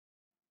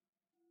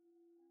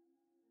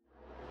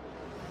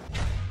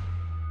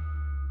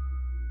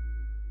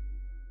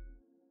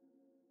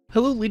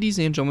Hello ladies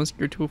and gentlemen,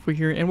 ZPro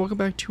here, and welcome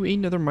back to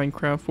another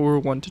Minecraft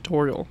World War I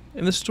tutorial.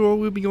 In this tutorial,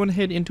 we'll be going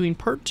ahead and doing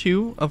part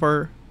 2 of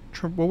our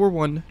World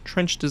War I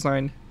trench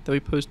design that we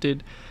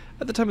posted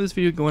at the time of this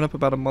video going up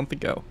about a month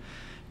ago.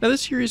 Now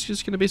this series is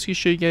just going to basically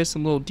show you guys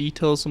some little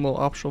details, some little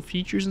optional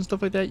features and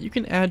stuff like that you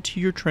can add to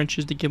your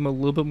trenches to give them a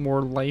little bit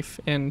more life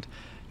and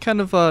kind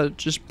of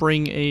just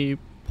bring a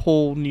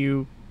whole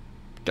new,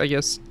 I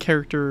guess,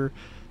 character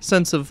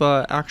sense of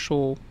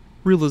actual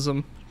realism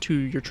to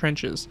your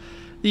trenches.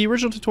 The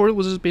original tutorial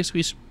was just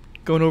basically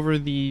going over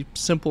the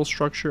simple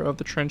structure of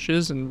the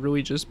trenches and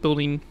really just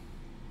building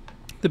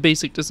the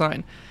basic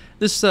design.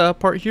 This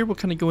part here will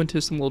kind of go into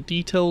some little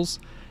details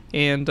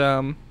and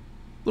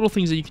little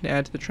things that you can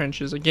add to the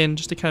trenches, again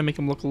just to kind of make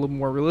them look a little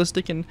more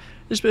realistic, and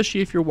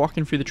especially if you're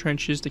walking through the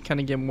trenches to kind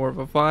of get more of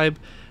a vibe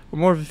or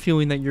more of a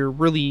feeling that you're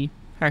really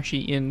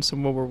actually in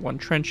some World War I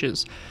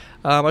trenches.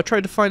 I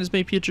tried to find as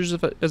many pictures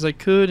as I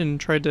could and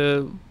tried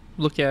to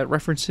look at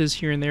references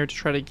here and there to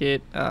try to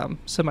get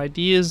some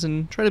ideas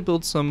and try to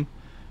build some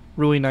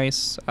really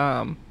nice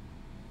kind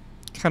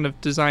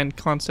of design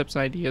concepts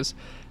and ideas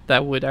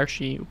that would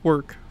actually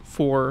work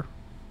for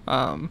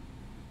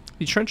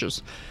these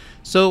trenches.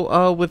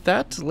 So with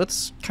that,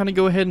 let's kind of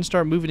go ahead and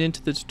start moving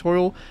into the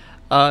tutorial.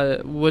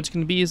 What's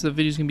going to be is the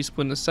video is going to be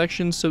split into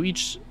sections, so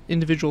each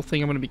individual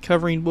thing I'm going to be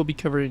covering will be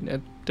covered in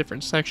a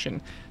different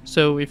section.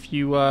 So if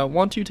you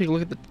want to take a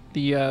look at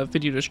the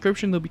video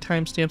description, there'll be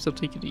timestamps that'll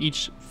take you to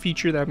each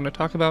feature that I'm going to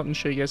talk about and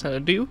show you guys how to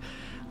do.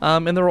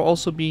 And there will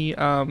also be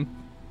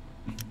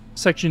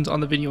sections on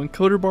the video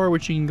encoder bar,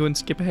 which you can go and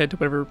skip ahead to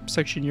whatever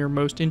section you're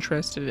most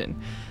interested in.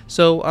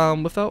 So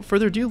without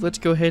further ado, let's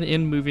go ahead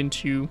and move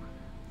into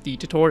the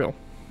tutorial.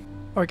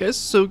 Alright guys,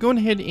 so going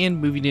ahead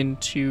and moving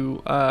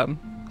into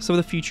some of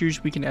the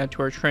features we can add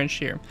to our trench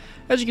here.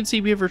 As you can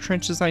see, we have our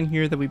trench design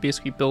here that we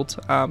basically built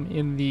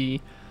in the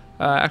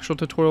actual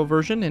tutorial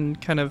version and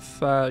kind of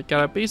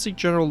got a basic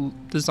general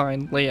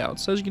design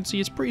layout. So as you can see,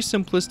 it's pretty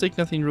simplistic,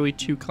 nothing really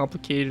too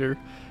complicated or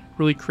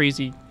really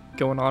crazy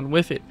going on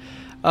with it.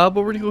 But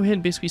we're going to go ahead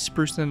and basically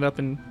spruce it up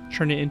and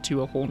turn it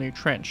into a whole new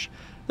trench.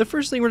 The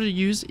first thing we're going to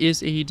use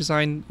is a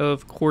design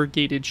of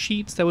corrugated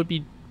sheets that would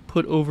be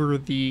put over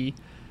the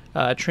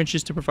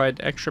trenches to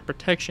provide extra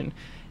protection.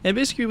 And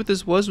basically what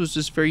this was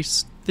just very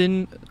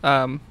thin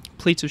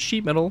plates of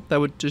sheet metal that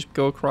would just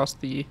go across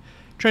the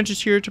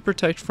trenches here to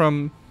protect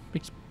from a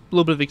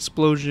little bit of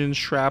explosions,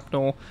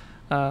 shrapnel,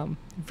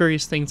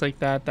 various things like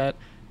that that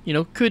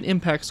could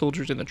impact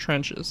soldiers in the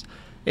trenches.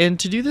 And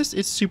to do this,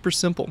 it's super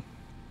simple.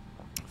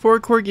 For our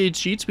corrugated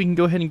sheets, we can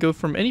go ahead and go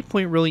from any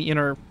point really in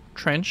our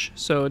trench,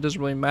 so it doesn't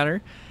really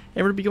matter.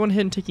 And we're going to be going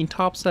ahead and taking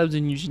top slabs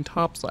and using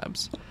top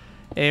slabs.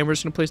 And we're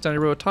just going to place down a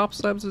row of top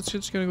slabs. It's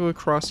just going to go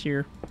across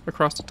here,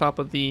 across the top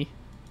of the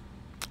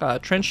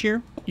trench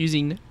here,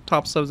 using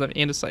top slabs of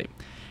andesite.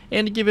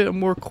 And to give it a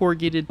more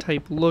corrugated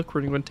type look,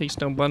 we're going to take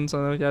stone buttons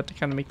on like that to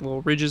kind of make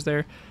little ridges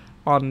there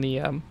on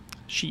the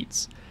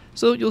sheets.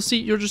 So you'll see,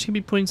 you're just going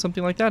to be putting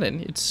something like that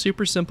in. It's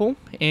super simple,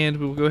 and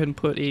we'll go ahead and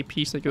put a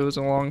piece that goes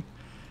along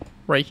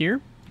right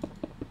here.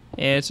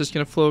 And it's just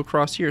going to flow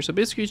across here. So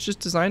basically it's just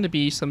designed to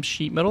be some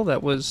sheet metal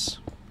that was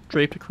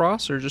draped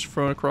across or just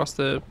thrown across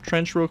the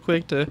trench real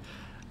quick to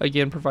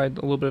again provide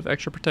a little bit of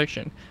extra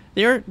protection.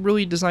 They aren't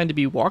really designed to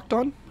be walked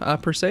on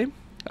per se,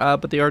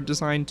 but they are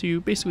designed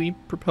to basically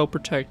help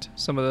protect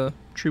some of the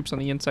troops on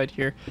the inside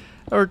here,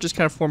 or just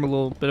kind of form a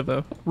little bit of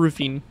a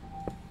roofing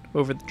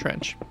over the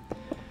trench.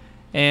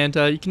 And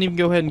you can even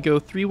go ahead and go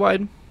 3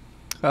 wide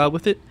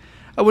with it.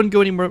 I wouldn't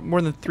go any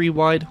more than 3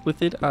 wide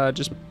with it,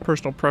 just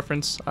personal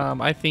preference.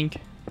 I think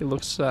it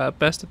looks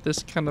best at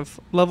this kind of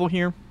level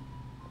here.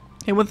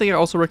 And one thing I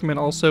also recommend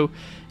also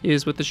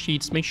is with the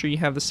sheets, make sure you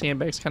have the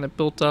sandbags kind of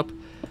built up.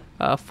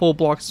 Full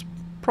blocks,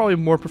 probably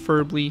more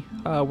preferably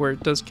where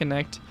it does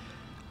connect,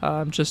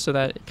 just so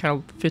that it kind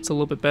of fits a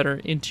little bit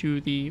better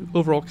into the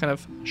overall kind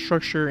of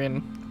structure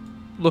and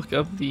look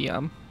of the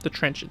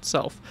trench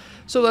itself.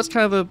 So that's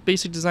kind of a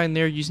basic design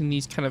there, using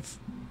these kind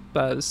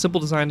of simple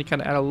design to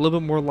kind of add a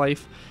little bit more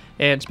life.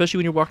 And especially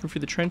when you're walking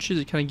through the trenches,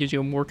 it kind of gives you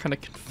a more kind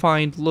of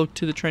confined look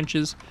to the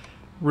trenches.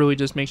 Really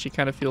just makes you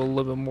kind of feel a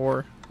little bit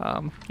more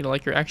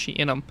like you're actually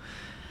in them.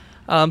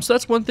 So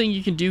that's one thing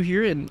you can do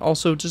here, and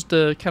also just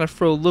to kind of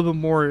throw a little bit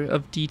more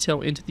of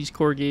detail into these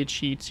corrugated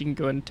sheets, you can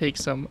go ahead and take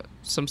some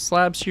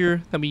slabs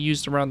here that we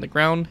used around the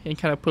ground and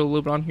kind of put a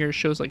little bit on here. It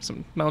shows like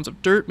some mounds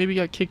of dirt maybe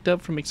got kicked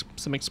up from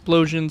some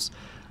explosions,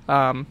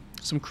 some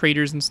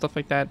craters and stuff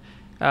like that.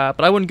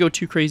 But I wouldn't go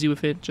too crazy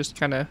with it, just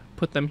kind of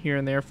put them here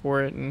and there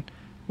for it, and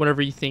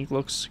whatever you think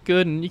looks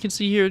good. And you can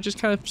see here it just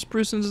kind of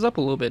spruces it up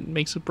a little bit,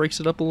 breaks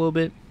it up a little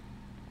bit,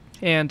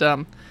 and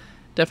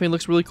definitely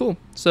looks really cool.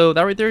 So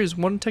that right there is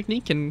one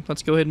technique, and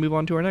let's go ahead and move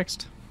on to our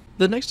next.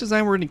 The next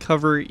design we're going to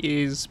cover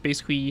is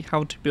basically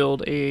how to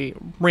build a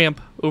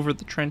ramp over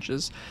the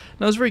trenches.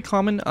 Now it's very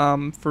common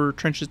for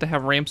trenches to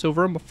have ramps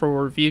over them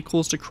for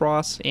vehicles to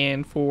cross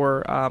and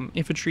for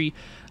infantry,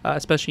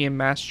 especially in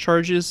mass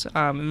charges,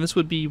 and this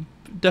would be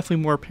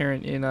definitely more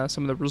apparent in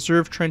some of the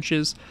reserve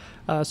trenches,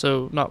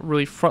 so not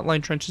really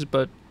frontline trenches,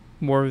 but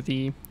more of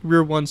the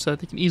rear ones so that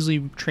they can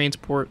easily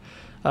transport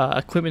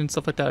equipment and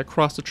stuff like that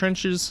across the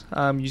trenches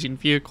using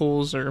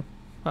vehicles or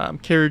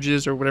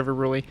carriages or whatever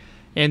really.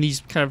 And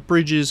these kind of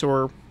bridges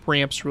or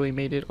ramps really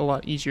made it a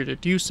lot easier to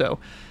do so.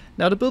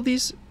 Now to build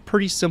these,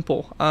 pretty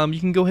simple. You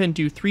can go ahead and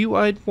do 3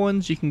 wide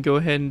ones. You can go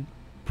ahead and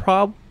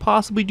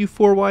possibly do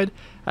 4 wide.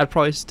 I'd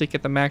probably stick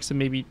at the max of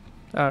maybe,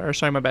 or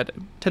sorry, my bad.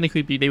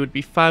 Technically, they would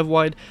be 5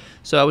 wide.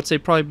 So I would say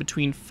probably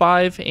between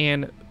 5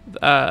 and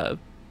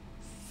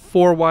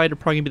 4 wide are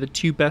probably gonna be the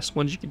 2 best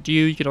ones you could do.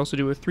 You could also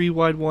do a 3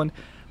 wide one,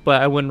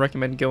 but I wouldn't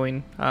recommend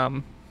going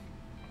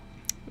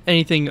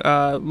anything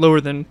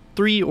lower than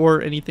 3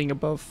 or anything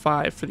above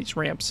 5 for these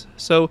ramps.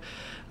 So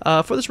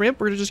for this ramp,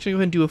 we're just going to go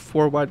ahead and do a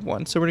 4 wide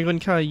one. So we're going to go ahead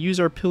and kind of use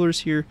our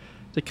pillars here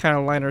to kind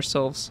of line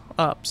ourselves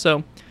up.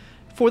 So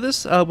for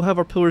this, we'll have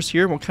our pillars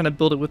here. We'll kind of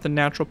build it with the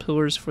natural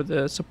pillars for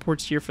the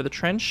supports here for the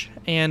trench.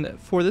 And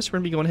for this, we're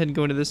going to be going ahead and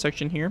going to this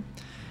section here.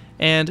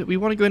 And we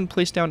want to go ahead and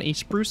place down a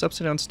spruce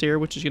upside down stair,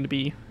 which is going to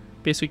be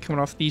basically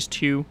coming off these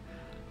 2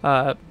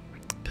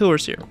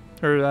 pillars here.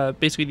 Or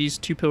basically these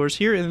 2 pillars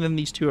here and then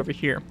these 2 over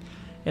here.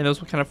 And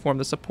those will kind of form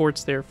the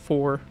supports there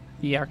for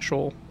the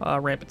actual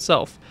ramp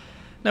itself.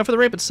 Now for the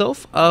ramp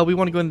itself, we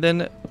want to go and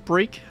then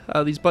break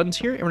these buttons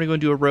here, and we're going to go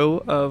and do a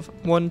row of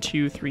 1,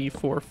 2, 3,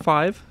 4,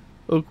 5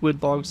 oak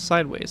wood logs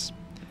sideways.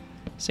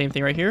 Same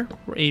thing right here,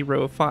 a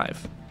row of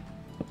 5.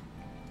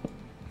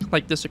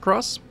 Like this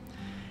across.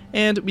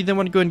 And we then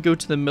want to go and go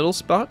to the middle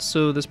spot,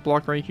 so this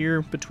block right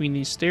here between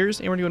these stairs,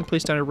 and we're going to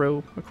place down a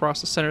row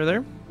across the center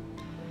there.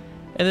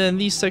 And then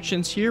these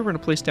sections here, we're going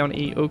to place down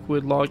a oak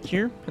wood log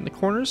here in the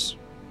corners.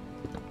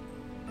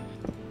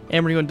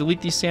 And we're going to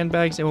delete these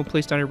sandbags, and we'll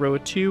place down a row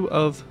of 2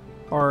 of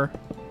our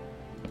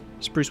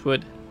spruce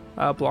wood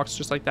blocks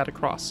just like that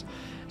across.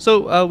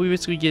 So we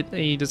basically get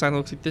a design that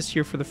looks like this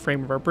here for the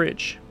frame of our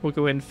bridge. We'll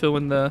go ahead and fill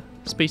in the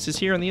spaces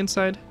here on the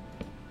inside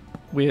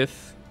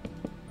with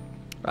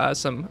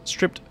some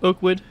stripped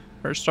oak wood,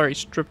 or sorry,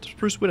 stripped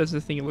spruce wood, as I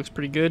think it looks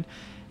pretty good.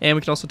 And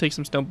we can also take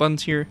some stone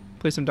buttons here,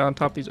 place them down on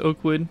top of these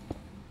oak wood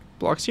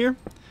blocks here.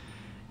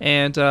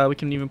 And we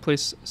can even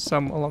place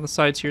some along the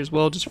sides here as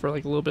well, just for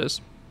like a little bit of,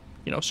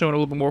 you know, showing a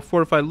little bit more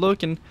fortified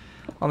look, and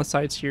on the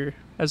sides here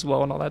as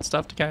well and all that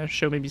stuff to kind of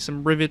show maybe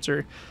some rivets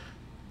or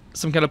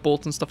some kind of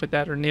bolts and stuff like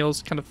that, or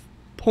nails kind of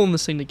pulling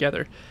this thing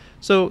together.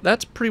 So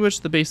that's pretty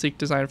much the basic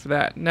design for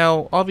that.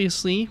 Now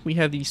obviously we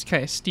have these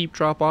kind of steep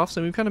drop-offs,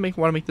 and we kind of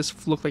want to make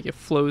this look like it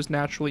flows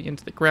naturally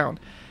into the ground.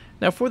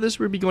 Now for this,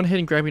 we'll be going ahead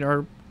and grabbing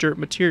our dirt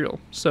material.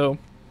 So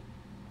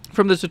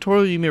from the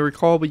tutorial, you may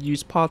recall we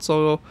used pot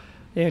soil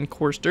and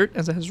coarse dirt,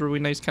 as it has a really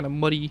nice kind of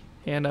muddy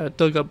and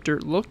dug up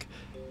dirt look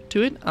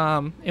to it.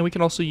 And we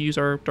can also use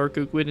our dark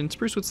oak wood and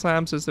spruce wood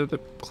slabs, as they're the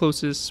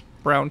closest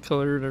brown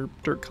colored or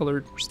dirt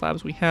colored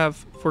slabs we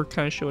have for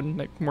kind of showing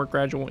like more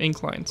gradual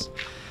inclines.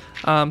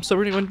 So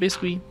we're going to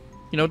basically,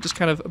 you know, just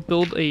kind of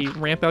build a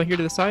ramp out here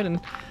to the side.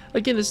 And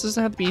again, this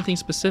doesn't have to be anything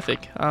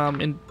specific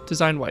in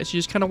design wise. You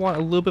just kind of want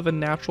a little bit of a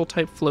natural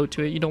type flow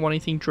to it. You don't want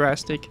anything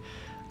drastic,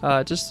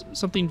 just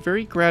something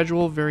very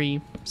gradual,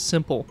 very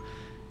simple.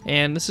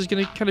 And this is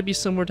going to kind of be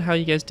similar to how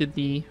you guys did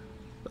the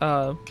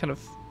kind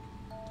of,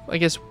 I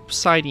guess,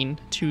 siding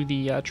to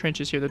the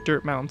trenches here, the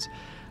dirt mounds.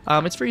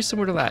 It's very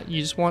similar to that.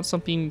 You just want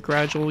something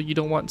gradual. You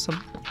don't want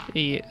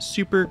a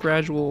super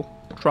gradual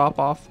drop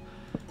off.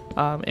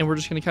 And we're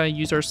just going to kind of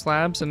use our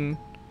slabs and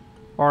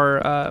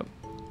our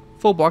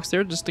full blocks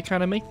there just to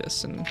kind of make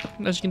this. And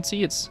as you can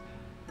see, it's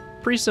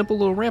a pretty simple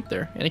little ramp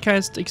there. And it kind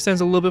of extends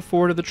a little bit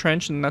forward of the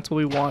trench, and that's what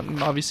we want.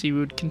 And obviously we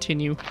would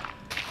continue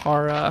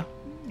our,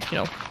 you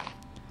know,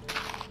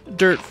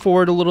 dirt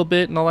forward a little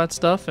bit and all that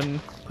stuff,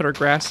 and put our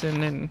grass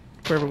in and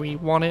wherever we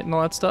want it and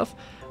all that stuff.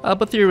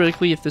 But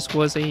theoretically, if this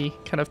was a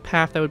kind of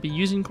path that would be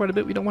using quite a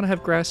bit, we don't want to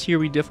have grass here.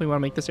 We definitely want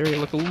to make this area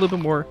look a little bit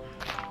more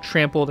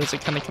trampled as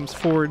it kind of comes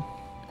forward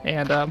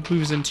and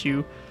moves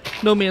into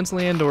no man's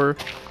land, or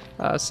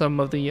some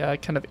of the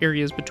kind of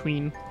areas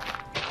between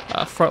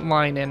front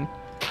line and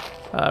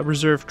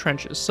reserve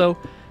trenches. So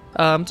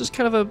just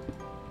kind of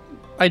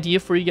a idea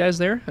for you guys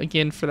there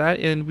again for that.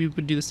 And we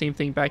would do the same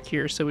thing back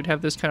here. So we'd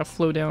have this kind of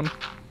flow down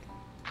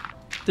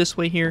this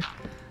way here,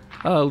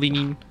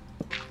 leaning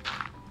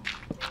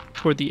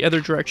toward the other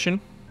direction.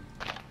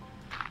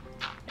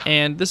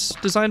 And this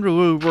design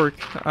will really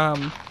work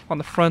on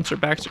the fronts or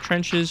backs of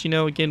trenches, you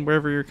know, again,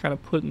 wherever you're kind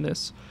of putting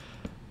this.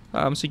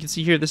 So you can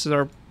see here, this is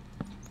our,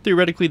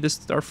 theoretically,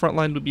 our front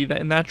line would be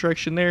that in that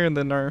direction there, and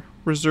then our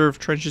reserve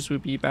trenches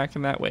would be back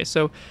in that way.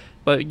 So,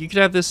 but you could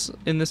have this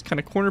in this kind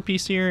of corner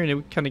piece here, and it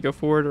would kind of go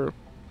forward, or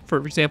for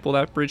example,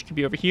 that bridge could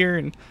be over here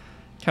and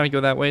kind of go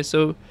that way.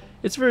 So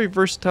it's a very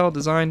versatile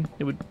design.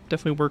 It would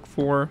definitely work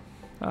for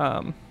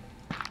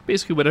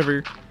basically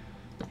whatever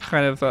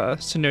kind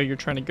of scenario you're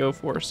trying to go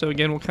for. So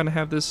again, we'll kind of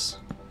have this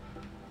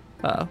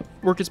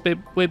work its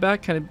way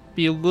back, kind of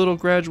be a little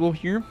gradual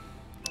here.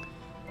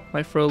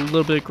 Might throw a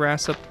little bit of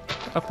grass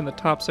up in the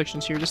top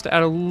sections here, just to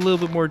add a little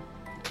bit more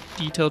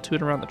detail to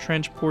it around the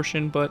trench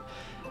portion. But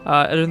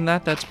other than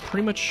that, that's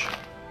pretty much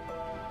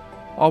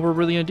all we're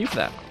really going to do for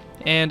that.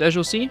 And as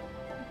you'll see,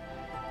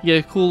 You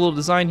get a cool little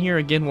design here.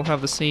 Again, we'll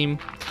have the same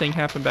thing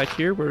happen back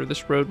here, where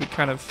this road would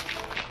kind of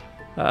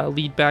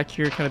lead back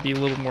here, kind of be a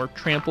little more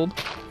trampled,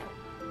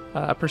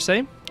 per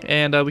se.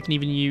 And we can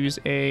even use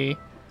I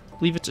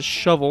believe it's a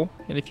shovel,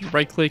 and if you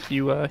right click,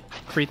 you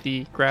create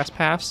the grass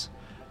paths.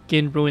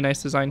 Again, really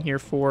nice design here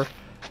for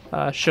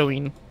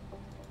showing,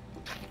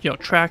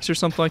 tracks or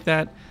something like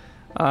that.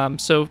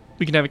 So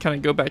we can have it kind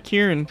of go back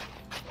here, and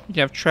you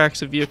can have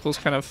tracks of vehicles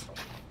kind of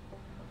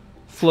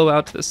flow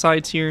out to the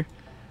sides here.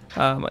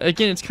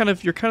 Again, it's kind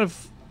of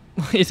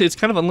it's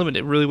kind of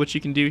unlimited, really, what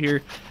you can do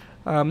here.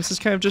 This is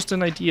kind of just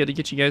an idea to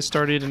get you guys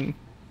started and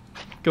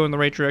go in the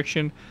right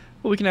direction.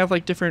 But we can have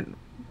like different,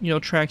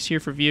 tracks here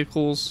for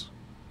vehicles.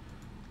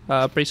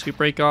 Basically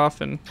break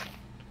off and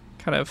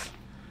kind of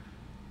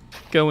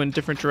go in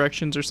different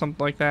directions or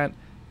something like that.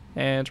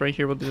 And right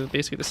here we'll do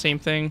basically the same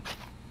thing.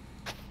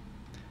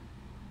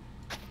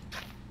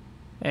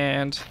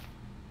 And,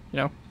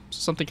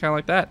 something kind of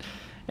like that.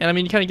 And I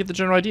mean, you kind of get the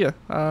general idea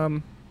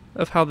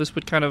of how this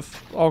would kind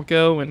of all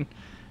go. And,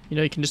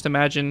 you can just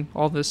imagine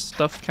all this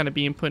stuff kind of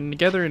being put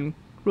together and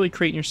really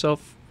creating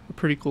yourself a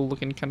pretty cool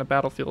looking kind of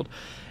battlefield.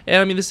 And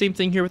I mean, the same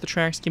thing here with the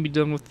tracks can be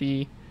done with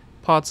the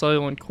pod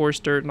soil and coarse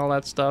dirt and all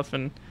that stuff,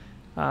 and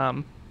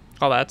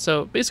all that.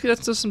 So basically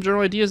that's just some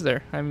general ideas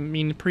there. I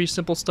mean, pretty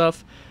simple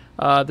stuff.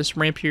 This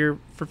ramp here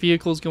for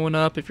vehicles going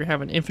up, if you're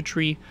having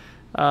infantry,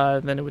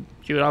 then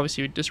you would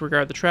obviously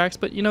disregard the tracks,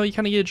 but you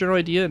kind of get a general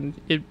idea, and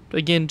it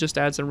again just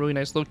adds a really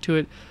nice look to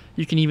it.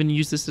 You can even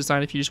use this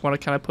design if you just want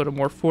to kind of put a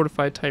more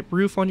fortified type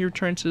roof on your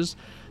trenches.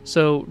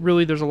 So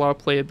really there's a lot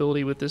of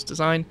playability with this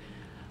design,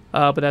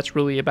 but that's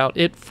really about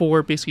it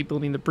for basically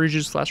building the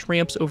bridges /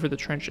 ramps over the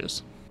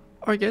trenches.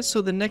 Alright guys,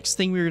 so the next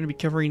thing we're going to be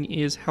covering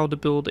is how to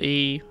build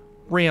a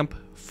ramp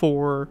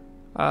for,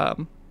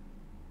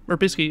 or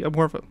basically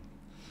more of a...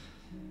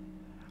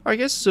 Alright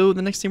guys, so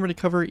the next thing we're going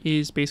to cover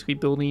is basically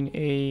building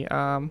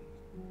a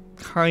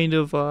kind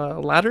of a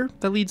ladder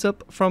that leads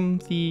up from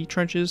the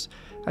trenches,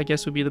 I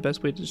guess would be the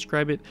best way to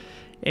describe it.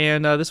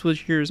 And this one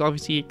here is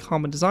obviously a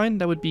common design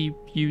that would be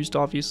used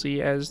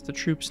obviously as the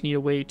troops need a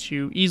way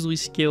to easily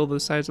scale the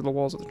sides of the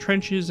walls of the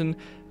trenches and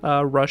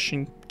rush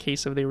in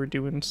case if they were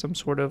doing some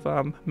sort of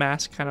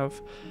mass kind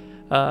of,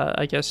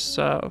 I guess,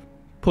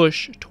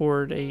 push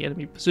toward a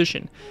enemy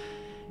position.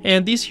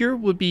 And these here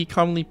would be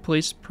commonly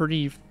placed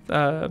pretty,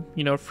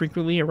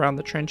 frequently around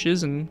the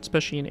trenches, and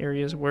especially in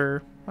areas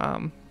where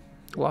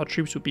a lot of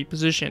troops would be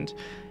positioned.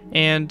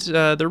 And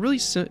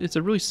it's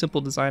a really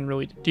simple design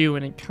really to do,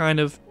 and it kind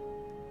of,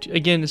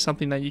 again, is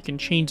something that you can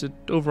change the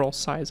overall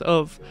size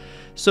of.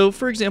 So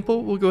for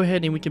example, we'll go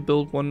ahead and we can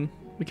build one.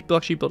 We could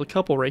actually build a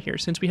couple right here.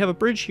 Since we have a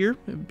bridge here,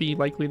 it would be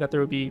likely that there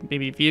would be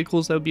maybe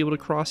vehicles that would be able to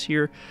cross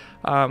here,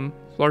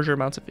 larger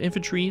amounts of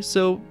infantry.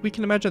 So we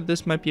can imagine that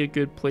this might be a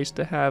good place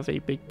to have a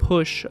big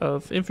push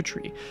of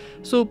infantry.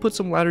 So we'll put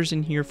some ladders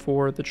in here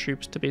for the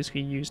troops to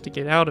basically use to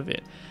get out of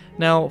it.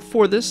 Now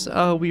for this,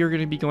 we are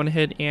going to be going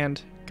ahead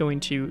and going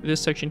to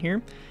this section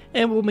here,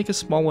 and we'll make a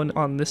small one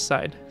on this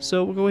side.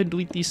 So we'll go ahead and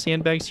delete these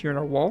sandbags here in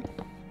our wall,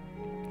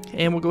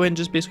 and we'll go ahead and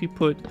just basically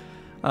put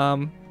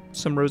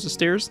some rows of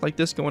stairs like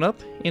this going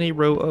up, and a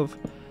row of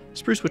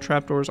spruce wood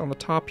trapdoors on the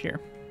top here.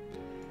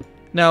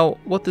 Now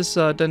what this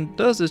then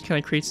does is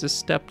kind of creates this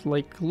stepped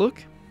like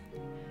look.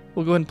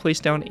 We'll go ahead and place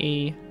down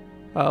a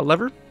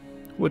lever,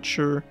 which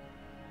we'll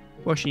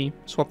actually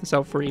swap this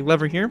out for a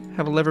lever here.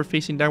 Have a lever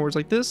facing downwards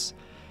like this,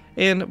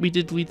 and we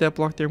did delete that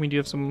block there. We do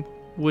have some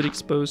wood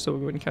exposed, so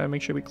we'll go ahead and kind of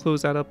make sure we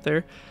close that up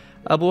there.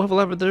 But we'll have a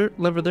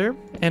lever there,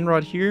 end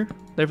rod here,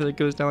 lever that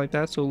goes down like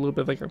that, so a little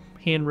bit of like a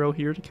handrail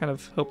here to kind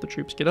of help the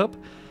troops get up.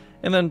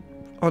 And then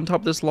on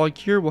top of this log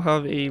here, we'll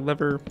have a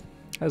lever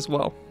as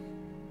well,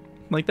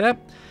 like that.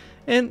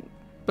 And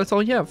that's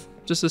all you have,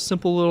 just a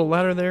simple little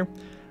ladder there.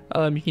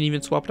 You can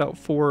even swap it out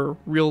for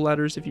real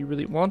ladders if you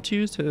really want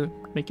to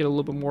make it a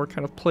little bit more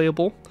kind of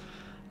playable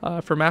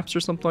for maps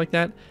or something like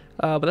that.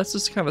 But that's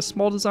just kind of a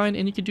small design,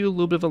 and you can do a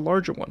little bit of a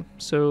larger one.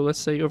 So let's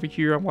say over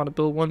here I want to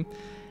build one,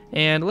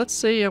 and let's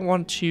say I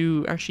want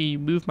to actually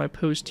move my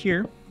post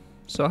here.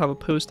 So I'll have a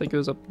post that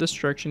goes up this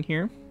direction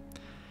here,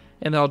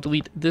 and then I'll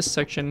delete this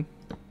section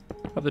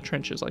of the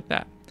trenches like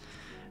that.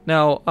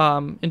 Now,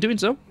 in doing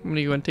so, I'm going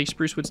to go and take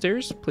spruce wood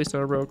stairs, place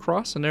down a row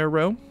across, and there a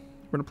row.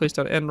 We're going to place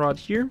down an end rod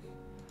here,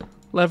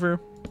 lever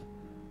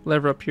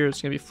up here.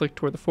 It's going to be flicked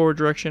toward the forward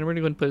direction. We're going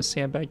to go and put a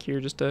sandbag here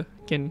just to,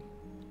 again,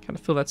 kind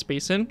of fill that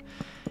space in.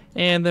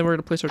 And then we're going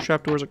to place our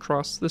trapdoors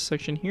across this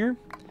section here.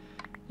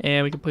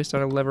 And we can place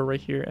down a lever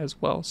right here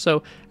as well.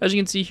 So, as you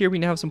can see here, we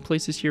now have some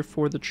places here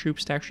for the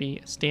troops to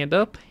actually stand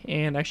up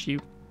and actually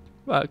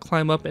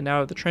climb up and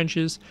out of the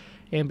trenches,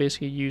 and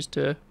basically use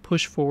to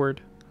push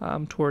forward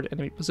toward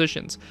enemy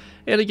positions.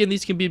 And again,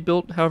 these can be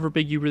built however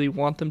big you really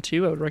want them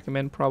to. I would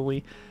recommend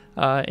probably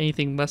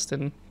anything less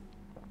than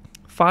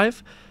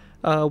 5.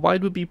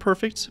 Wide would be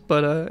perfect,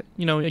 but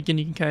again,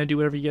 you can kind of do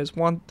whatever you guys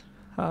want.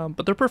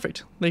 But they're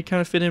perfect. They kind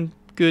of fit in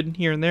good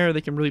here and there.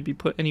 They can really be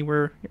put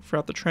anywhere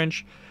throughout the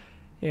trench,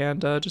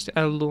 and just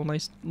add a little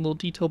nice little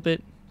detail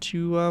bit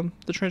to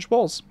the trench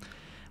walls.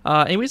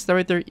 Anyways, that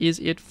right there is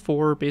it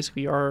for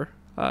basically our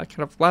kind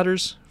of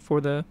ladders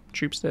for the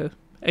troops to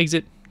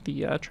exit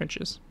the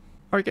trenches.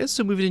 Alright guys,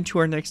 so moving into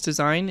our next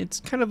design,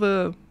 it's kind of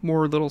a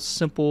more little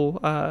simple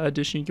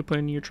addition you can put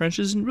in your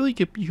trenches, and really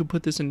you can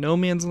put this in no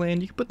man's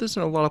land, you can put this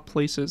in a lot of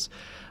places,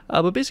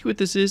 but basically what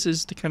this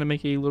is to kind of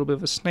make a little bit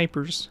of a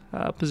sniper's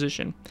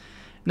position.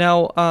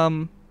 Now,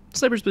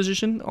 sniper's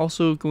position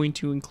also going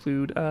to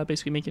include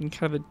basically making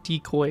kind of a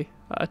decoy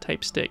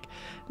type stick.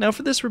 Now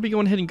for this, we'll be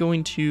going ahead and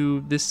going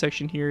to this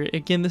section here.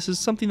 Again, this is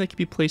something that can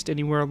be placed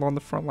anywhere along the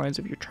front lines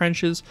of your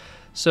trenches,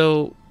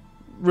 so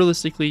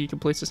realistically you can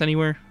place this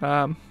anywhere.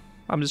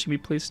 I'm just going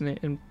to be placing it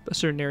in a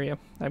certain area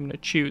I'm going to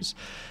choose.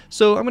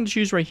 So I'm going to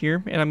choose right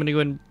here, and I'm going to go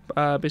ahead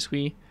and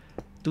basically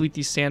delete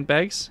these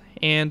sandbags,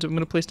 and I'm going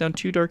to place down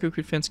 2 dark oak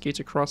fence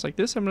gates across like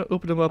this. I'm going to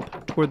open them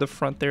up toward the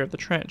front there of the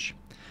trench.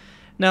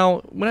 Now,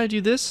 when I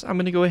do this, I'm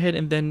going to go ahead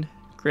and then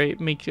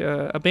make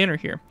a banner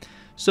here.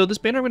 So this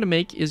banner I'm going to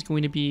make is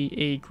going to be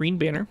a green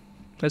banner.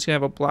 That's going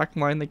to have a black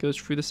line that goes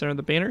through the center of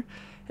the banner,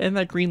 and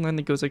that green line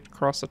that goes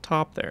across the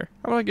top there.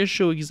 I'm not going to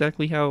show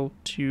exactly how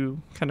to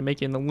kind of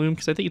make it in the loom,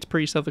 because I think it's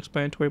pretty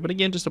self-explanatory, but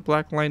again, just a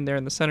black line there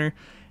in the center,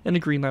 and a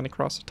green line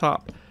across the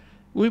top.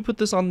 When we put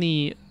this on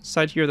the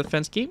side here of the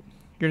fence gate,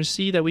 you're going to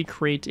see that we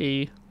create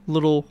a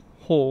little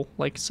hole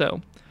like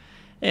so.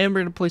 And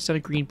we're going to place down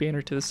a green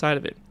banner to the side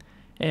of it.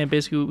 And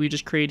basically what we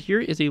just created here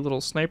is a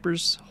little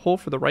sniper's hole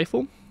for the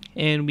rifle,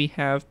 and we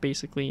have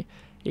basically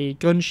a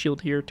gun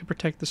shield here to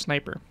protect the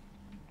sniper.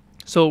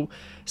 So,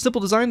 simple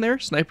design there.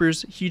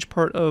 Sniper's a huge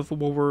part of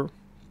World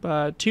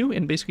War II,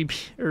 and basically,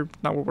 or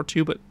not World War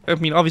II, but, I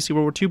mean, obviously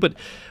World War II, but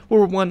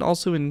World War I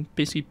also in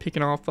basically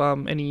picking off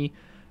any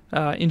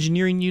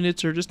engineering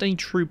units or just any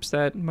troops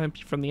that might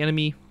be from the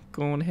enemy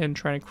going ahead and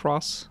trying to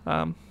cross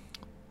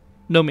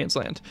no man's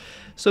land.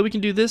 So we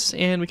can do this,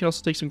 and we can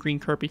also take some green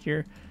carpet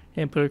here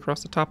and put it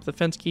across the top of the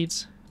fence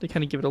gates to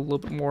kind of give it a little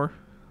bit more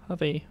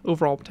of a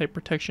overall type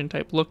protection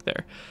type look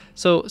there.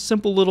 So,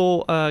 simple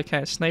little kind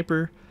of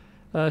sniper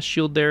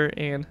shield there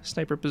and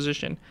sniper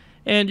position,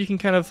 and you can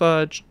kind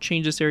of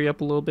change this area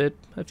up a little bit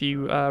if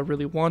you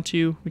really want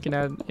to. We can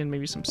add in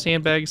maybe some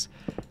sandbags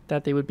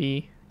that they would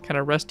be kind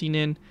of resting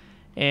in,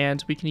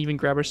 and we can even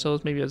grab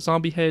ourselves maybe a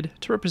zombie head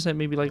to represent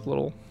maybe like a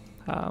little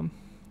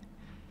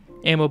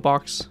ammo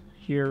box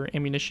here,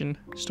 ammunition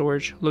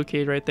storage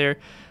located right there.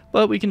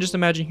 But we can just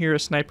imagine here a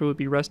sniper would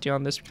be resting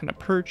on this kind of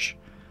perch,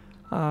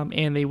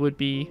 and they would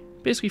be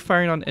basically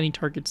firing on any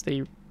targets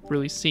they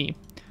really see.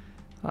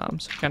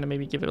 So kind of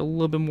maybe give it a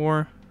little bit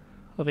more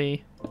of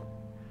a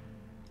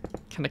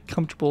kind of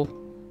comfortable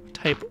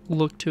type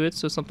look to it.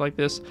 So something like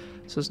this.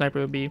 So the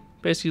sniper would be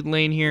basically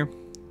laying here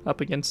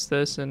up against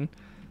this and,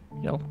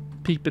 you know,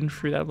 peeping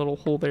through that little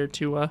hole there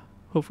to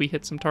hopefully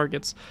hit some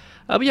targets.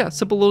 But yeah,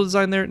 simple little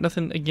design there.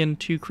 Nothing, again,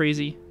 too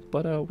crazy,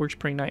 but works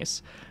pretty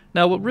nice.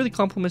 Now, what really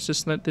complements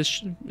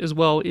this as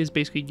well is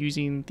basically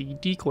using the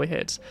decoy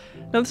heads.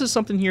 Now, this is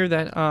something here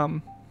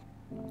that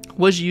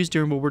was used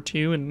during World War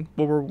II and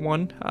World War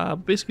I.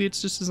 Basically,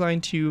 it's just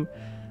designed to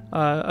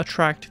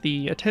attract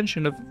the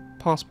attention of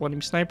possible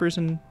enemy snipers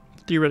and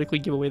theoretically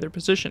give away their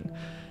position.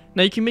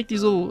 Now, you can make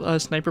these little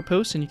sniper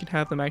posts, and you can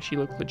have them actually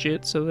look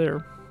legit, so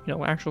they're, you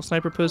know, actual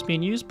sniper posts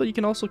being used, but you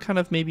can also kind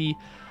of maybe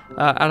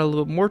add a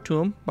little bit more to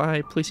them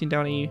by placing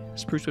down a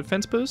spruce wood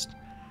fence post,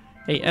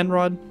 a end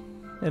rod,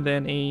 and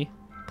then a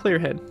player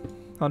head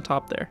on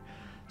top there.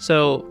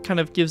 So kind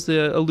of gives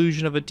the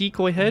illusion of a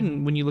decoy head,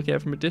 and when you look at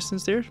it from a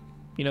distance there,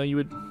 you know,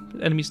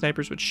 enemy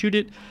snipers would shoot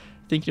it,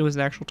 think it was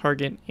an actual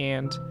target,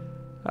 and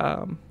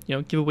you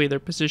know, give away their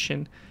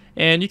position.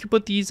 And you can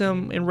put these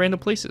in random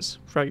places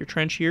throughout your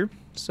trench here.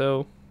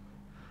 So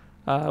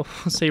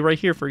let's say right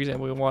here, for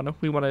example,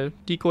 we want a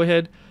decoy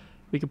head.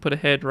 We can put a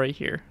head right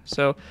here.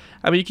 So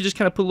I mean, you can just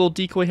kind of put little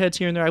decoy heads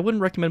here and there. I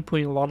wouldn't recommend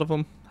putting a lot of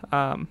them,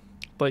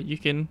 but you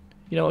can,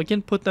 you know,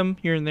 again, put them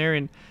here and there,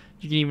 and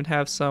you can even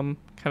have some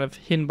kind of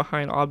hidden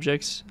behind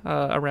objects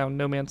around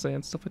no man's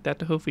land, stuff like that,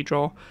 to hopefully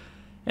draw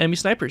enemy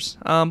snipers.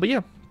 But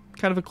yeah,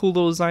 kind of a cool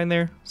little design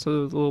there. So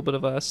a little bit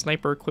of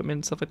sniper equipment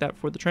and stuff like that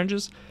for the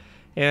trenches.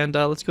 And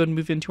let's go ahead and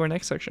move into our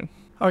next section.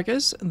 Alright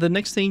guys, the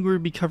next thing we'll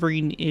be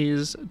covering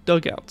is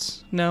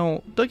dugouts.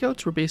 Now,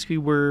 dugouts were basically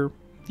where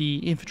the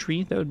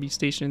infantry that would be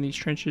stationed in these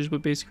trenches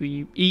would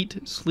basically eat,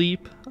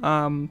 sleep,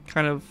 kind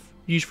of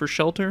use for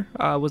shelter,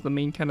 was the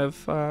main kind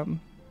of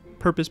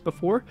purpose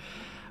before.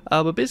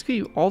 But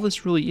basically all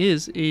this really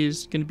is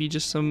going to be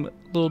just some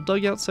little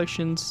dugout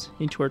sections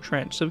into our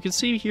trench. So we can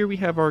see here we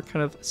have our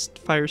kind of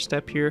fire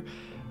step here,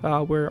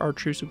 where our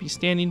troops would be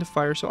standing to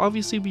fire. So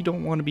obviously we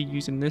don't want to be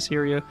using this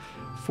area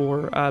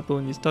for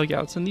building these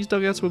dugouts, and these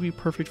dugouts would be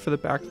perfect for the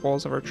back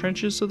walls of our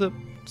trenches, so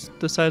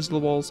the sides of the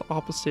walls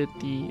opposite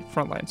the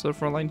front line, so the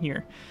front line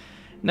here.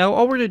 Now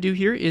all we're going to do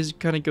here is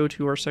kind of go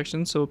to our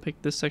section, so we'll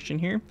pick this section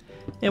here,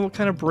 and we'll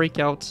kind of break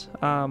out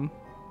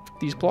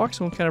these blocks,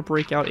 and we'll kind of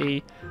break out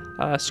a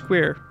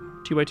square,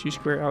 2x2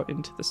 square out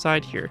into the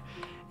side here.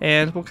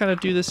 And we'll kind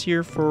of do this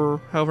here for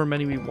however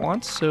many we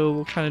want, so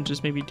we'll kind of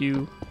just maybe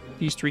do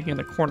these 3 here in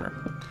the corner.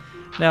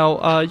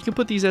 Now, you can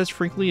put these as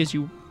frequently as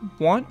you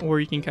want, or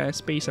you can kind of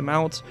space them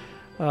out.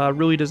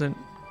 Really doesn't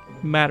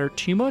matter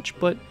too much,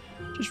 but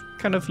just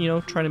kind of, you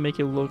know, trying to make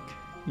it look,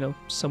 you know,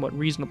 somewhat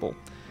reasonable.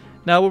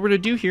 Now what we're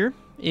going to do here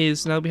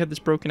is, now that we have this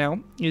broken out,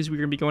 is we're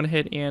going to be going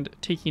ahead and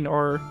taking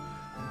our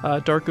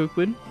dark oak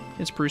wood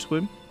and spruce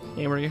wood,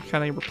 and we're going to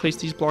kind of replace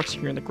these blocks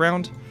here in the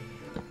ground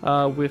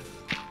with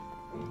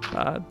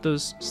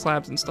those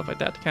slabs and stuff like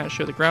that to kind of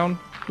show the ground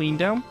lean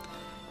down.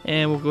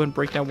 And we'll go ahead and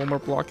break down one more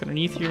block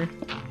underneath here,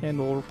 and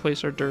we'll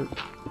replace our dirt,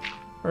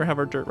 or have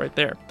our dirt right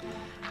there.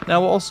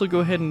 Now we'll also go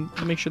ahead and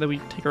make sure that we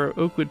take our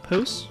oak wood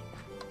posts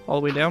all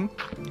the way down,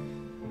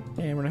 and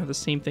we're going to have the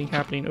same thing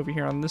happening over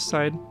here on this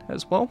side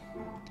as well.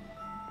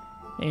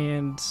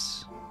 And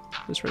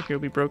this right here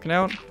will be broken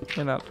out,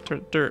 and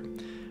that dirt.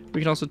 We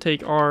can also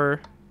take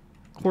our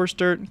coarse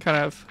dirt and kind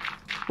of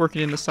work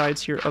it in the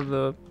sides here of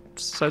the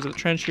sides of the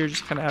trench here,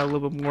 just kind of add a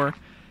little bit more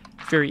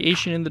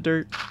variation in the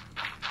dirt.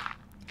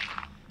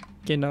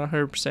 Again, not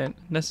 100%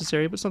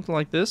 necessary, but something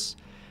like this.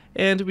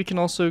 And we can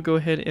also go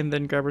ahead and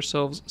then grab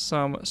ourselves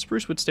some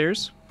spruce wood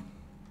stairs,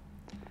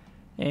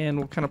 and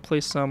we'll kind of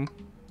place some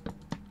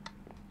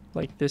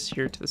like this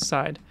here to the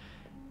side,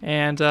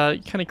 and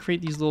kind of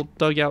create these little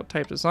dugout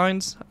type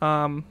designs.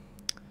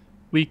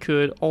 We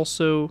could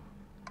also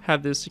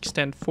have this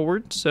extend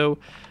forward, so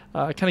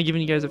kind of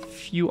giving you guys a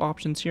few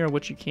options here on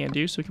what you can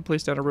do. So we can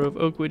place down a row of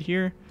oak wood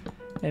here,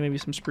 and maybe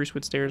some spruce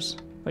wood stairs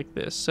like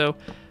this. So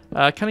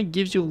kind of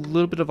gives you a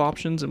little bit of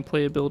options and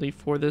playability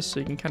for this, so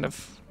you can kind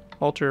of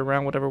alter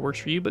around whatever works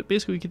for you. But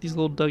basically we get these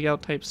little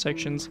dugout type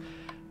sections,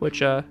 which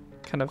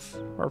kind of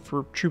are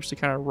for troops to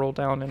kind of roll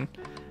down and,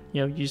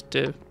 you know, use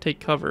to take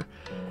cover.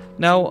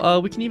 Now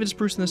we can even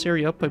spruce this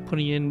area up by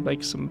putting in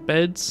like some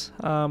beds,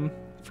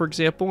 for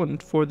example,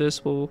 and for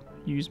this we'll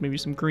use maybe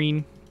some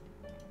green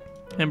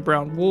and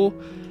brown wool,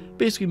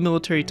 basically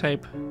military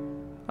type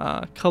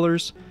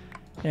colors,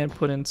 and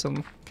put in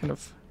some kind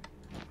of,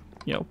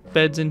 you know,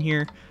 beds in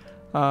here.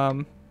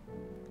 And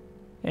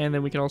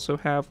then we can also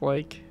have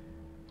like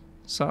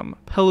some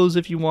pillows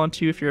if you want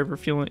to, if you're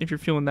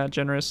feeling that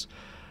generous.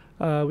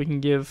 We can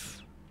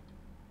give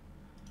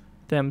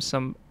them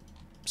some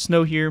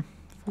snow here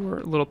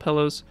for little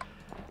pillows.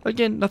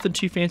 Again, nothing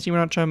too fancy. We're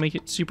not trying to make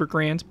it super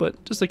grand,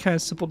 but just a kind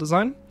of simple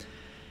design.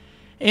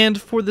 And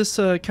for this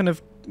kind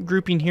of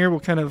grouping here, we'll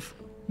kind of,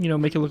 you know,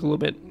 make it look a little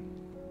bit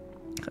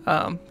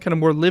kind of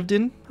more lived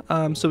in.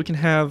 So we can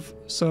have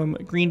some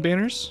green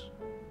banners,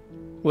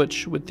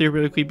 which would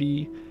theoretically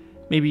be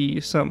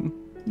maybe some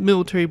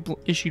military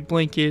issued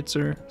blankets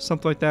or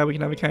something like that. We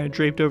can have it kind of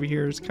draped over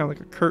here. It's kind of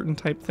like a curtain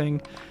type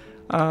thing.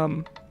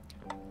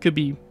 Could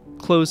be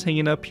clothes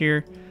hanging up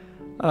here.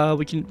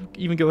 We can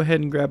even go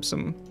ahead and grab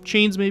some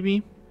chains,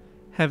 maybe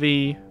have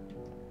a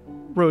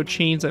row of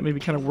chains that maybe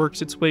kind of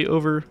works its way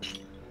over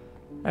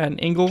at an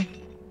angle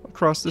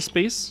across the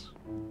space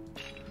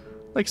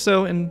like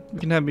so, and we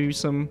can have maybe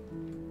some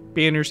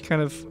banners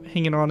kind of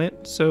hanging on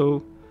it,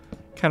 so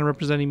kind of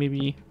representing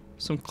maybe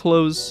some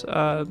clothes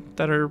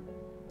that are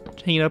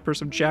hanging up, or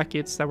some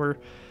jackets that were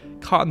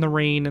caught in the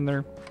rain and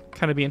they're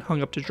kind of being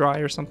hung up to dry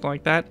or something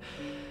like that.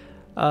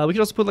 We could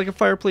also put like a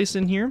fireplace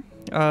in here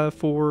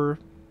for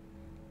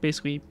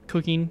basically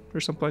cooking or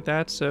something like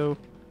that, so,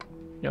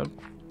 you know,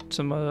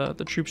 some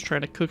the troops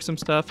trying to cook some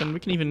stuff, and we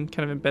can even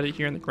kind of embed it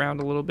here in the ground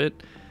a little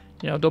bit.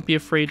 You know, don't be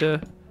afraid to,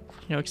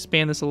 you know,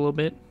 expand this a little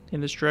bit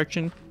in this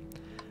direction.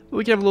 But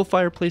we can have a little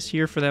fireplace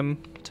here for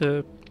them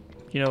to,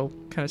 you know,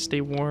 kind of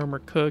stay warm or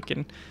cook.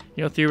 And,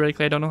 you know,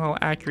 theoretically, I don't know how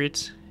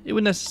accurate it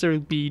would necessarily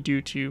be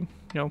due to, you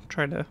know,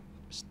 trying to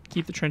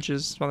keep the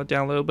trenches on the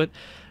down low. But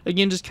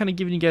again, just kind of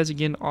giving you guys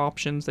again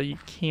options that you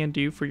can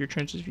do for your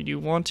trenches if you do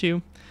want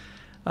to.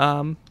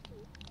 You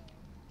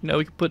know,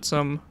 we could put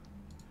some,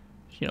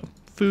 you know,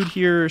 food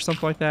here or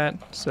something like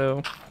that.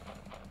 So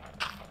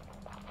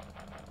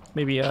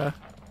maybe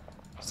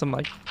some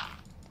like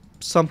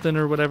something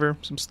or whatever,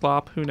 some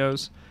slop, who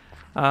knows.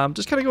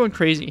 Just kind of going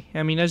crazy.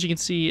 I mean, as you can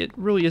see, it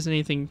really isn't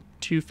anything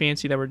too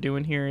fancy that we're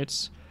doing here.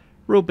 It's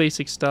real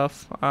basic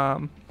stuff.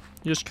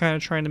 Just kind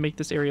of trying to make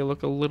this area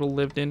look a little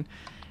lived in.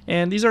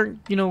 And these aren't,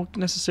 you know,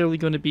 necessarily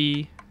going to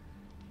be,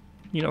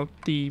 you know,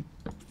 the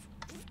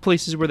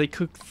places where they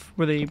cook,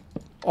 where they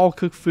all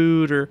cook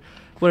food or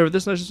whatever.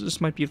 This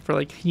just might be for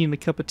like heating a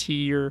cup of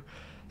tea or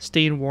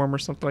staying warm or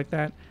something like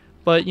that.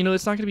 But, you know,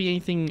 it's not going to be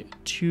anything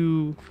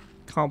too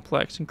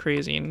complex and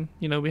crazy. And,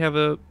 you know, we have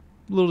a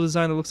little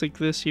design that looks like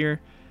this here.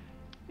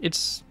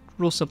 It's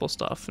real simple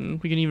stuff,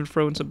 and we can even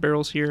throw in some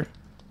barrels here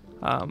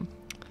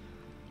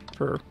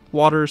for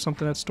water or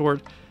something that's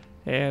stored,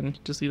 and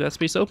just leave that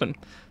space open.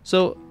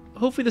 So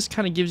hopefully this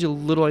kind of gives you a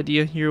little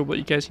idea here what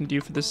you guys can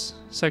do for this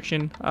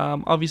section.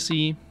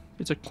 Obviously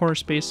it's a corner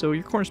space, so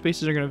your corner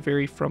spaces are going to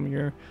vary from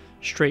your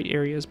straight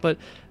areas, but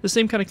the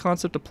same kind of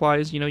concept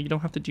applies. You know, you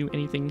don't have to do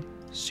anything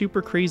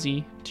super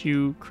crazy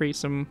to create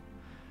some,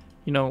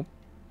 you know,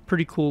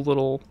 pretty cool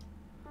little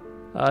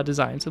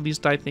designs, at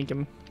least I think,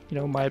 in, you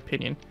know, my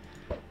opinion.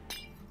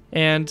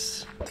 And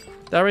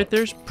that right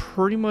there is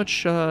pretty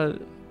much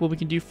what we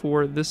can do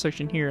for this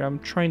section here. I'm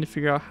trying to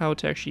figure out how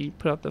to actually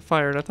put out the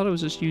fire, and I thought I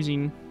was just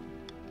using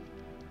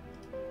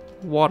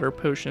water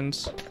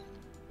potions.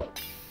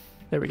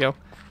 There we go.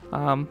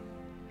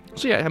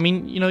 So yeah, I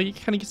mean, you know, you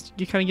kind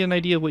of get an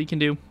idea of what you can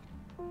do.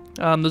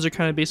 Those are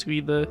kind of basically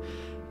the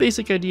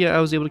basic idea I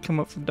was able to come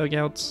up from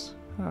Dugouts.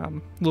 A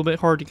little bit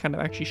hard to kind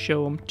of actually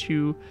show them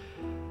too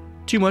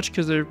much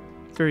because they're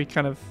very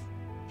kind of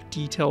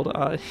detailed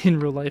in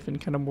real life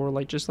and kind of more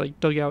like just like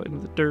dug out into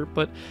the dirt.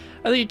 But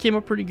I think it came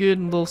up pretty good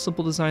and a little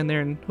simple design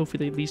there, and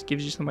hopefully at least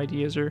gives you some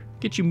ideas or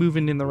get you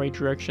moving in the right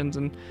directions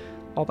and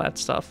all that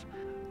stuff.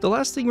 The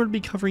last thing we're going to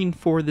be covering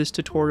for this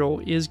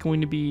tutorial is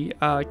going to be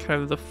kind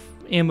of the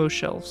ammo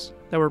shelves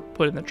that were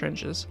put in the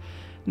trenches.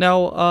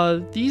 Now,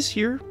 these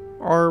here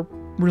are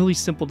really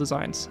simple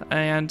designs,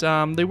 and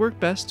they work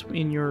best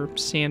in your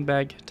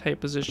sandbag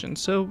type position.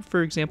 So,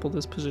 for example,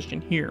 this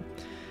position here.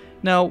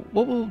 Now,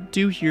 what we'll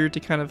do here to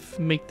kind of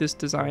make this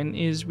design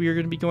is we are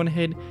going to be going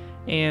ahead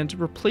and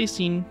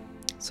replacing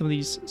some of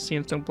these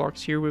sandstone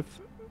blocks here with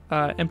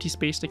empty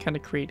space to kind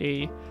of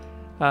create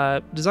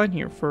a design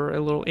here for a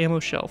little ammo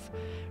shelf.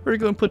 We're going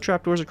to go and put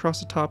trapdoors across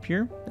the top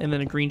here, and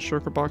then a green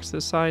shulker box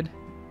this side,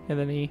 and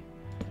then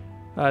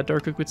a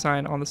dark liquid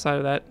sign on the side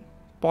of that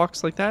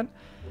box like that.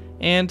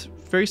 And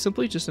very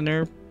simply, just an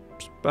air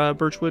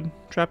birchwood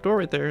trapdoor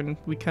right there, and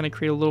we kind of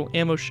create a little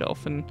ammo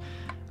shelf. And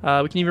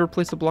we can even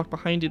replace the block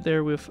behind it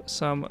there with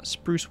some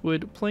spruce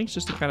wood planks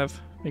just to kind of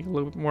make it a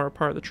little bit more a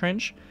part of the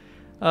trench.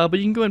 But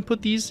you can go and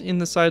put these in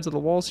the sides of the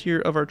walls here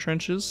of our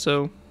trenches,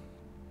 so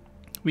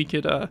we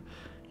could,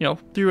 you know,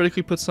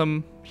 theoretically put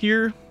some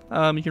here.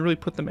 You can really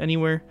put them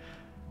anywhere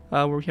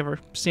where we have our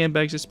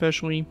sandbags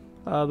especially.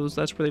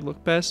 That's where they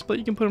look best, but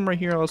you can put them right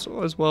here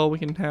also, as well. We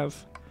can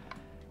have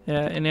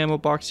an ammo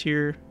box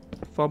here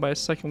followed by a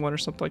second one or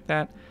something like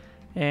that,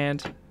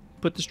 and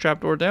put this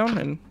trapdoor down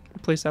and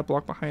replace that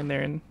block behind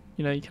there. And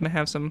you know, you kind of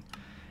have some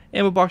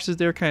ammo boxes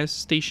there kind of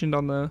stationed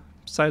on the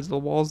sides of the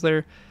walls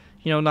there.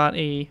 You know, not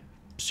a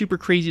super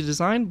crazy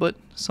design, but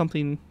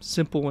something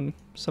simple and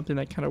something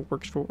that kind of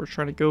works for what we're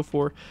trying to go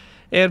for.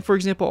 And for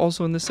example,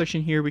 also in this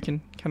section here, we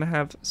can kind of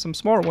have some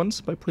smaller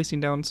ones by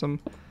placing down some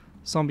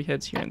zombie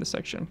heads here in this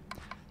section.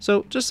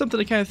 So just something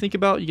to kind of think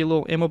about. You get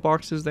little ammo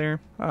boxes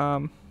there,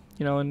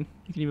 you know, and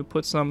you can even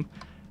put some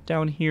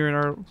down here in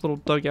our little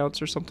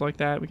dugouts or something like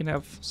that. We can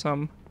have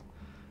some,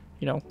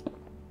 you know,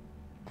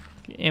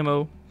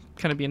 ammo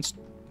kind of being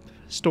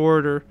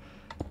stored or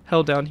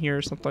held down here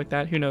or something like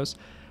that. Who knows?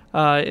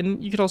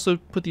 And you could also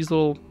put these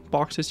little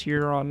boxes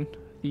here on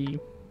the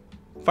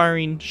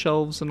firing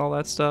shelves and all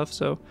that stuff.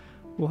 So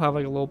we'll have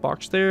like a little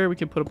box there. We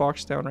can put a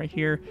box down right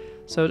here.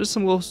 So just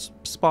some little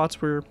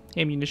spots where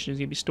ammunition is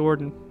going to be stored,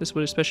 and this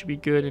would especially be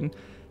good in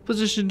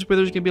positions where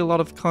there's going to be a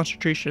lot of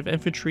concentration of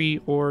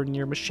infantry or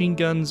near machine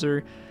guns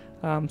or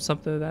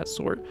something of that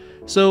sort.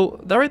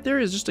 So that right there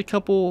is just a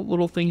couple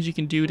little things you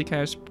can do to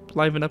kind of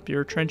liven up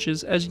your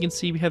trenches. As you can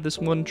see, we have this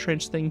one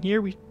trench thing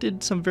here. We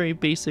did some very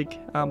basic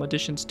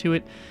additions to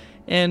it,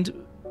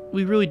 and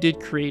we really did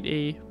create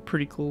a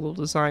pretty cool little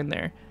design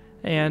there.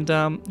 And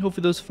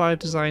hopefully those 5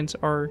 designs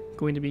are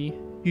going to be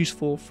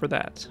useful for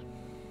that.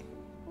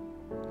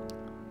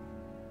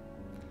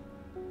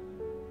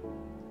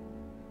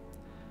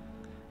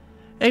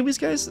 Anyways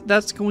guys,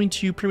 that's going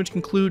to pretty much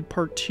conclude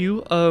part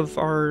 2 of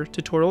our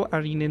tutorial,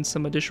 adding in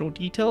some additional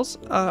details.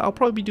 I'll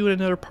probably be doing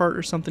another part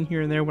or something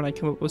here and there when I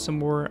come up with some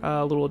more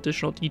little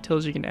additional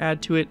details you can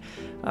add to it.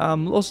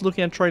 Also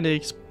looking at trying to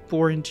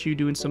explore into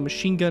doing some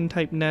machine gun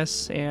type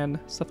nests and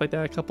stuff like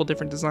that, a couple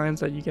different designs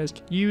that you guys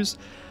could use.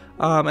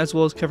 As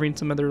well as covering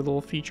some other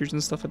little features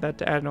and stuff like that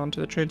to add on to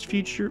the trench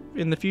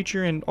in the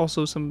future, and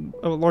also some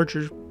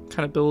larger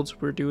kind of builds.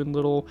 We're doing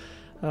little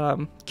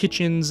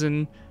kitchens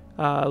and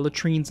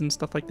latrines and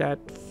stuff like that,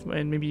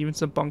 and maybe even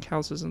some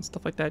bunkhouses and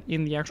stuff like that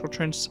in the actual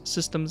trench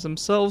systems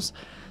themselves.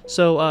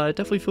 So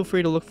definitely feel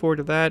free to look forward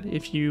to that.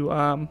 If you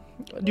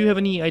do have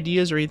any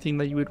ideas or anything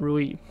that you would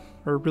really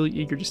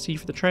eager to see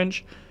for the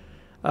trench,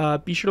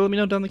 be sure to let me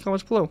know down in the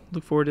comments below.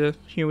 Look forward to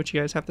hearing what you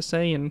guys have to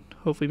say, and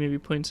hopefully maybe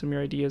putting some of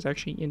your ideas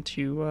actually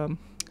into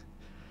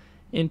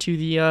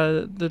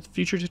the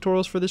future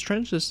tutorials for this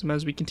trench system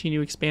as we continue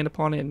to expand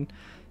upon it and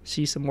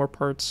see some more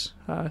parts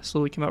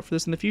slowly come out for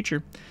this in the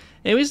future.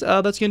 Anyways,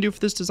 that's going to do it for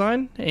this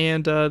design,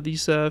 and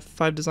these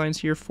 5 designs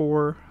here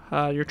for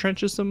your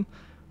trench system.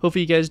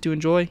 Hopefully you guys do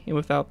enjoy, and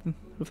without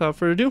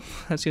further ado,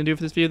 that's going to do it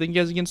for this video. Thank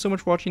you guys again so much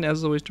for watching.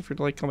 As always, don't forget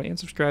to like, comment, and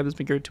subscribe. It's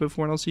been great to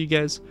everyone. I'll see you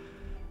guys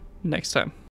next time.